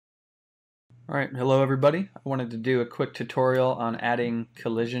Alright, hello everybody. I wanted to do a quick tutorial on adding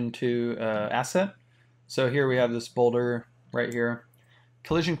collision to asset. So here we have this boulder right here.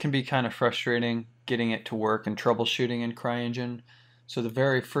 Collision can be kind of frustrating getting it to work and troubleshooting in CryEngine. So the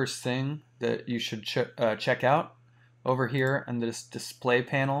very first thing that you should check out over here on this display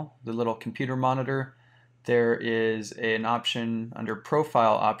panel, the little computer monitor, there is an option under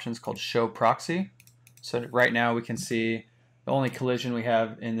profile options called show proxy. So right now we can see the only collision we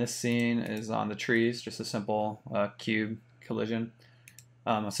have in this scene is on the trees, just a simple cube collision.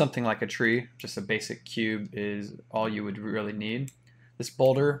 Something like a tree, just a basic cube is all you would really need. This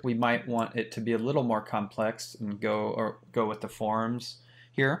boulder, we might want it to be a little more complex and go with the forms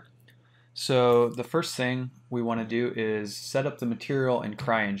here. So the first thing we want to do is set up the material in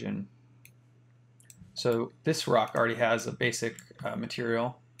CryEngine. So this rock already has a basic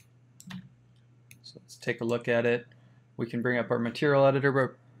material. So let's take a look at it. We can bring up our material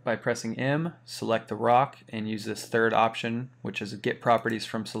editor by pressing M, select the rock, and use this third option, which is get properties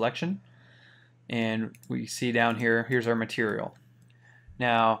from selection. And we see down here, here's our material.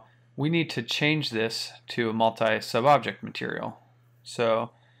 Now, we need to change this to a multi-subobject material. So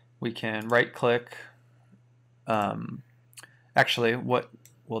we can right-click. Actually, what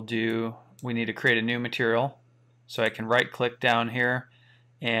we'll do, we need to create a new material. So I can right-click down here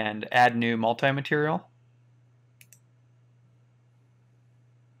and add new multi-material.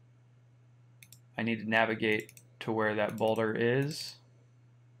 I need to navigate to where that boulder is.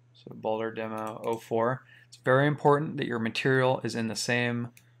 So boulder demo 04. It's very important that your material is in the same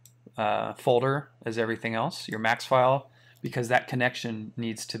folder as everything else, your max file, because that connection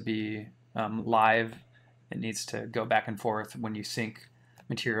needs to be live. It needs to go back and forth when you sync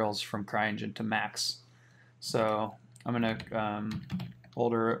materials from CryEngine to max. So I'm going to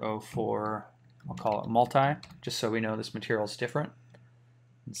folder 04, I'll call it multi, just so we know this material is different,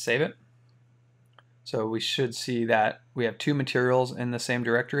 and save it. So we should see that we have two materials in the same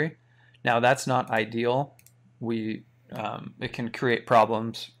directory. Now that's not ideal. It can create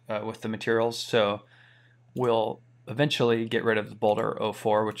problems with the materials, so we'll eventually get rid of the boulder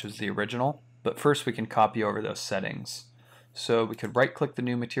 04, which is the original, but first we can copy over those settings. So we could right click the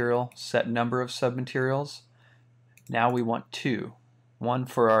new material, set number of submaterials. Now we want two. One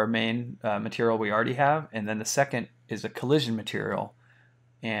for our main material we already have, and then the second is a collision material.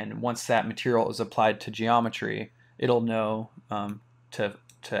 And once that material is applied to geometry, it'll know to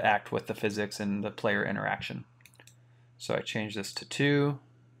act with the physics and the player interaction. So I change this to 2.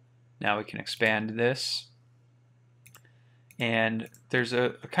 Now we can expand this. And there's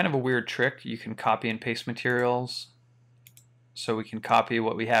a kind of a weird trick. You can copy and paste materials. So we can copy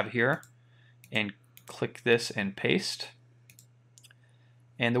what we have here and click this and paste.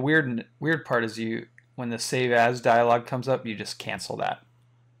 And the weird part is when the save as dialog comes up, you just cancel that.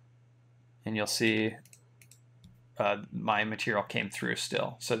 And you'll see my material came through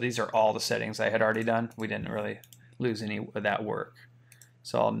still. So these are all the settings I had already done. We didn't really lose any of that work.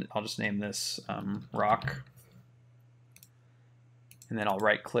 So I'll just name this rock. And then I'll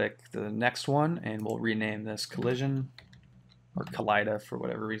right click the next one and we'll rename this collision or collida for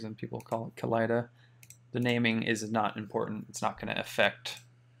whatever reason people call it collida. The naming is not important. It's not going to affect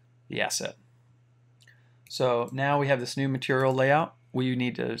the asset. So now we have this new material layout. We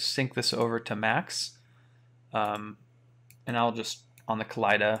need to sync this over to max. And I'll just, on the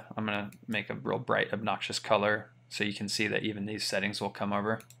collida, I'm going to make a real bright, obnoxious color so you can see that even these settings will come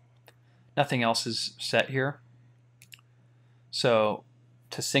over. Nothing else is set here. So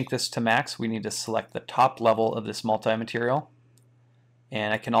to sync this to max, we need to select the top level of this multi-material.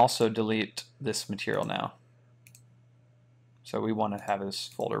 And I can also delete this material now. So we want to have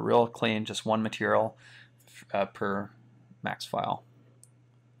this folder real clean, just one material per max file.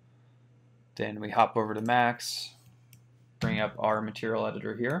 Then we hop over to max, bring up our material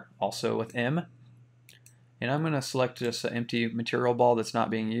editor here, also with M. And I'm going to select just an empty material ball that's not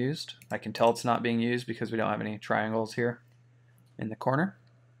being used. I can tell it's not being used because we don't have any triangles here in the corner.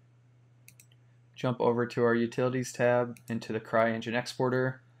 Jump over to our Utilities tab into the CryEngine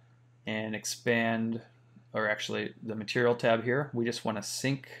exporter and expand, or actually the Material tab here. We just want a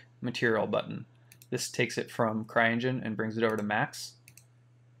Sync Material button. This takes it from CryEngine and brings it over to Max.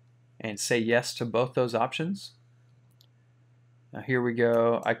 And say yes to both those options. Now here we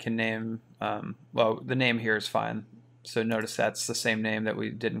go. I can name, well, the name here is fine. So notice that's the same name that we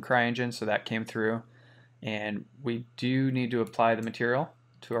did in CryEngine, so that came through. And we do need to apply the material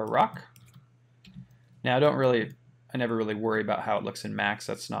to our rock. Now I never really worry about how it looks in Max.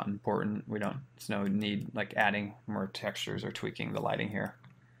 That's not important. There's no need like adding more textures or tweaking the lighting here.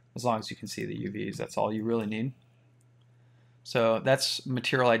 As long as you can see the UVs, that's all you really need. So that's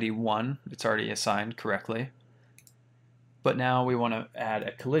material ID 1. It's already assigned correctly. But now we want to add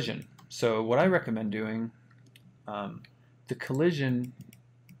a collision. So what I recommend doing, the collision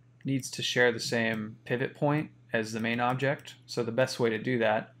needs to share the same pivot point as the main object. So the best way to do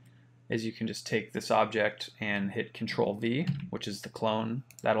that is you can just take this object and hit Control V, which is the clone.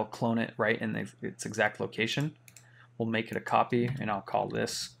 That'll clone it right in its exact location. We'll make it a copy, and I'll call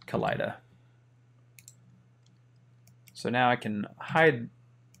this Collida. So now I can hide,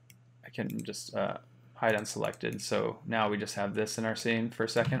 hide unselected. So now we just have this in our scene for a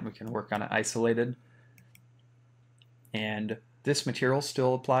second. We can work on it isolated. And this material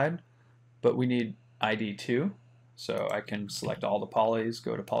still applied, but we need ID 2. So I can select all the polys,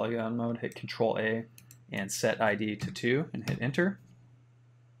 go to polygon mode, hit Control A, and set ID to 2, and hit Enter.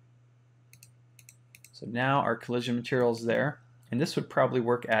 So now our collision material is there, and this would probably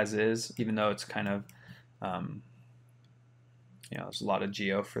work as is, even though it's kind of, there's a lot of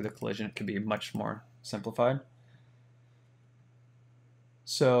geo for the collision. It could be much more simplified.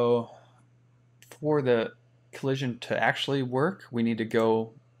 So for the collision to actually work, we need to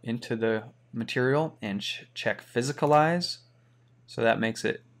go into the material and check physicalize. So that makes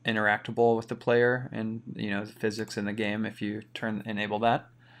it interactable with the player and the physics in the game if you enable that.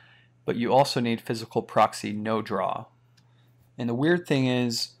 But you also need physical proxy no draw. And the weird thing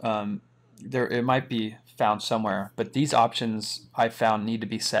is, it might be found somewhere, but these options I found need to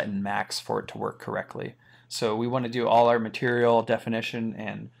be set in max for it to work correctly. So we want to do all our material definition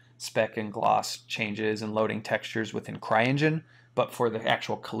and spec and gloss changes and loading textures within CryEngine, but for the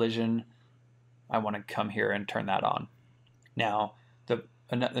actual collision, I want to come here and turn that on. Now,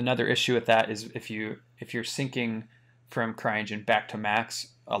 another issue with that is if you're syncing from CryEngine back to max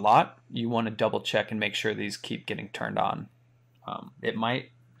a lot, you want to double check and make sure these keep getting turned on.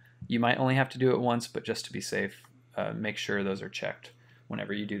 You might only have to do it once, but just to be safe, make sure those are checked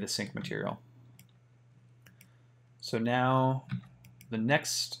whenever you do the sync material. So now the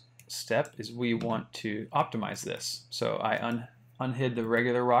next step is we want to optimize this. So I unhid the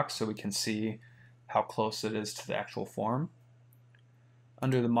regular rock so we can see how close it is to the actual form.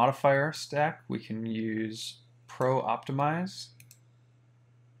 Under the modifier stack, we can use Pro Optimize,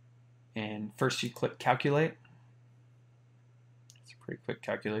 and first you click Calculate. It's a pretty quick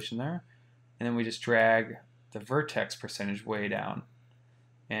calculation there, and then we just drag the vertex percentage way down,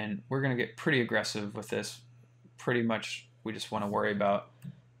 and we're going to get pretty aggressive with this. Pretty much we just want to worry about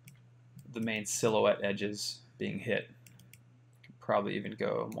the main silhouette edges being hit. Could probably even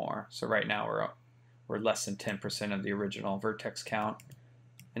go more. So right now we're less than 10% of the original vertex count,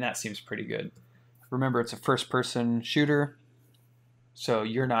 and that seems pretty good. Remember, it's a first-person shooter, so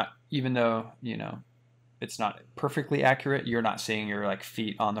you're not, even though it's not perfectly accurate, you're not seeing your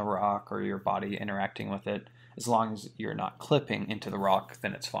feet on the rock or your body interacting with it. As long as you're not clipping into the rock,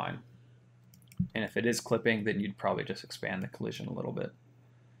 then it's fine. And if it is clipping, then you'd probably just expand the collision a little bit.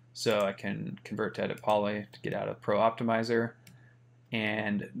 So I can convert to Edit Poly to get out of Pro Optimizer.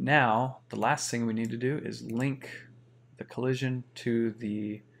 And now the last thing we need to do is link the collision to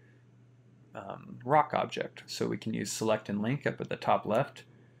the rock object. So we can use Select and Link up at the top left,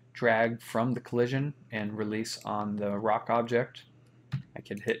 drag from the collision and release on the rock object. I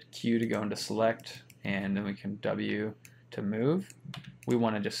can hit Q to go into Select, and then we can W to move. We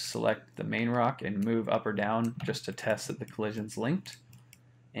want to just select the main rock and move up or down just to test that the collision's linked,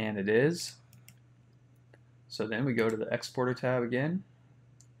 and it is. So then we go to the Exporter tab again,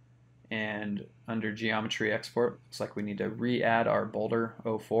 and under Geometry Export, looks like we need to re-add our boulder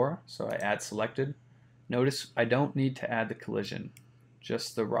 04, so I add selected. Notice I don't need to add the collision,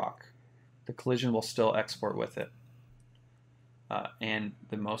 just the rock. The collision will still export with it. And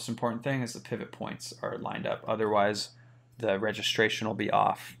the most important thing is the pivot points are lined up, otherwise the registration will be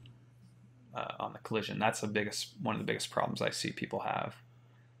off on the collision. That's one of the biggest problems I see people have.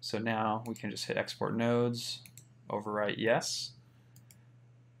 So now we can just hit Export Nodes, overwrite yes,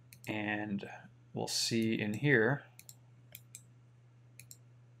 and we'll see in here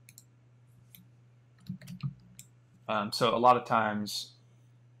so a lot of times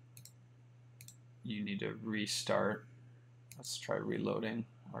you need to restart. Let's try reloading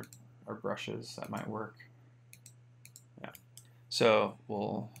our brushes. That might work. Yeah. So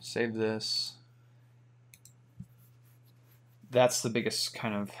we'll save this. That's the biggest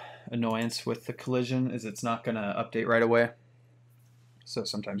kind of annoyance with the collision, is it's not going to update right away. So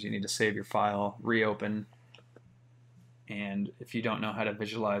sometimes you need to save your file, reopen, and if you don't know how to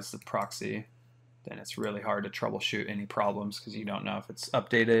visualize the proxy, then it's really hard to troubleshoot any problems because you don't know if it's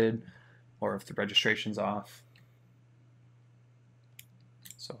updated or if the registration's off.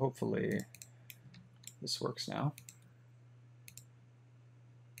 So hopefully this works now.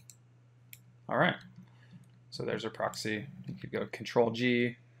 All right, so there's our proxy. You could go Control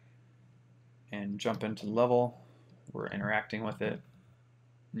G and jump into the level. We're interacting with it.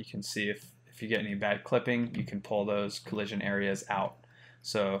 You can see if you get any bad clipping, you can pull those collision areas out.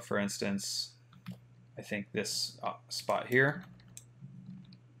 So for instance, I think this spot here,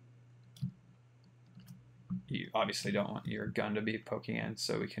 you obviously don't want your gun to be poking in,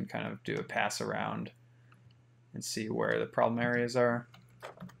 so we can kind of do a pass around and see where the problem areas are.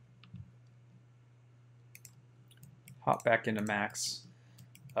 Hop back into max.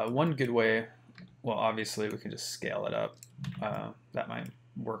 One good way, well, obviously we can just scale it up. That might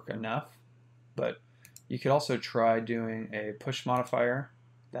work enough, but you could also try doing a push modifier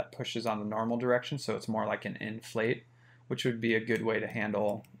that pushes on the normal direction, so it's more like an inflate, which would be a good way to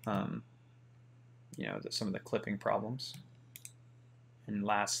handle you know, some of the clipping problems. And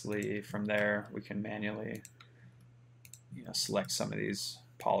lastly, from there, we can manually, you know, select some of these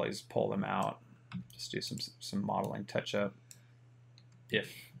polys, pull them out, just do some modeling touch-up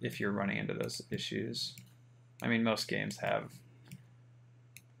if you're running into those issues. I mean, most games have,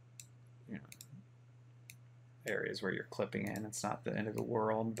 you know, areas where you're clipping in. It's not the end of the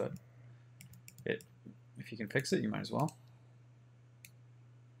world, but if you can fix it, you might as well.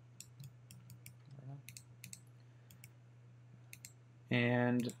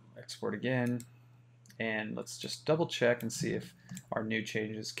 And export again, and let's just double check and see if our new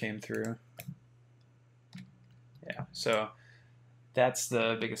changes came through. Yeah, so that's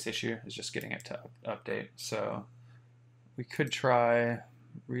the biggest issue, is just getting it to update. So we could try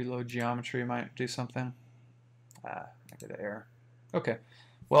reload geometry, might do something. I get an error. Okay,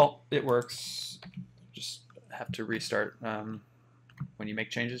 well, it works. Just have to restart. When you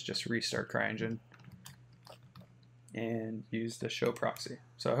make changes, just restart CryEngine and use the show proxy.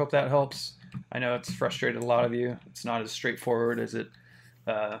 So I hope that helps. I know it's frustrated a lot of you. It's not as straightforward as it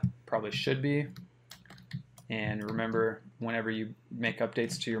probably should be. And remember, whenever you make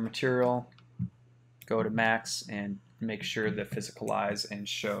updates to your material, go to max and make sure the physicalize and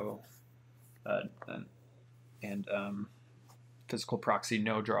show and physical proxy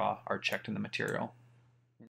no draw are checked in the material.